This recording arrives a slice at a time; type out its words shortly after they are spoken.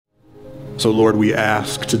So Lord, we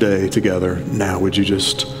ask today together, now would you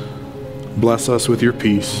just bless us with your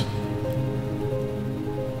peace?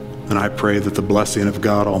 And I pray that the blessing of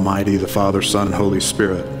God Almighty, the Father, Son, and Holy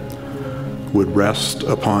Spirit would rest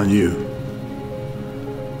upon you,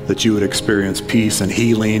 that you would experience peace and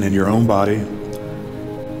healing in your own body,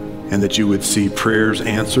 and that you would see prayers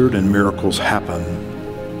answered and miracles happen,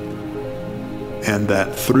 and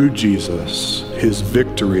that through Jesus, his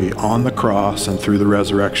victory on the cross and through the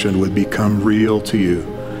resurrection would become real to you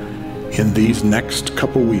in these next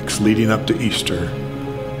couple weeks leading up to Easter,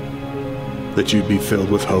 that you'd be filled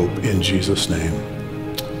with hope in Jesus' name.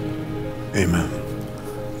 Amen.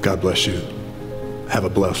 God bless you. Have a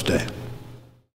blessed day.